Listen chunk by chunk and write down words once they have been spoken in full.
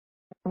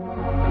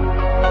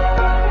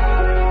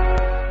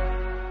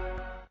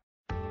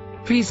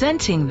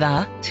Presenting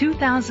the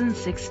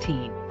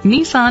 2016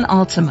 Nissan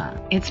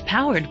Altima. It's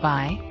powered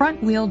by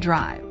front-wheel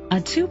drive, a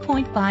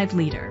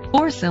 2.5-liter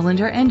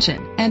 4-cylinder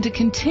engine, and a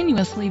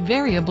continuously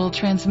variable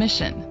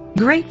transmission.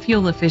 Great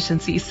fuel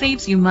efficiency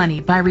saves you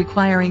money by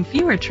requiring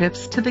fewer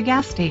trips to the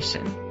gas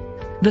station.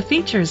 The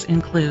features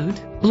include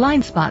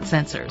blind spot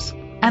sensors,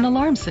 an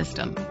alarm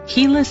system,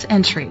 keyless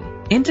entry,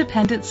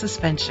 independent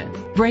suspension,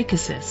 brake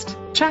assist,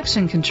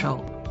 traction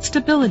control,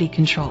 stability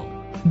control,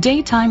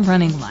 daytime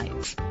running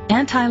lights,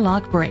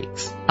 anti-lock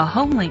brakes, a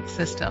home link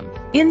system.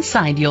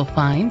 Inside you'll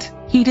find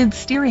heated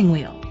steering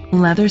wheel,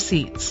 leather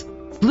seats,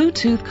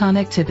 Bluetooth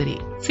connectivity,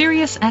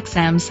 Sirius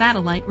XM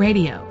satellite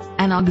radio,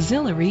 an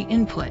auxiliary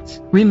input,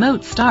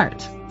 remote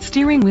start,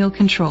 steering wheel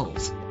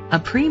controls, a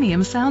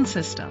premium sound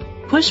system,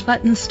 push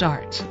button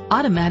start,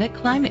 automatic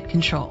climate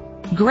control.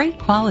 Great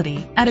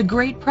quality at a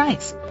great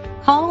price.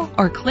 Call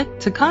or click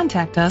to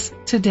contact us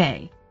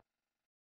today.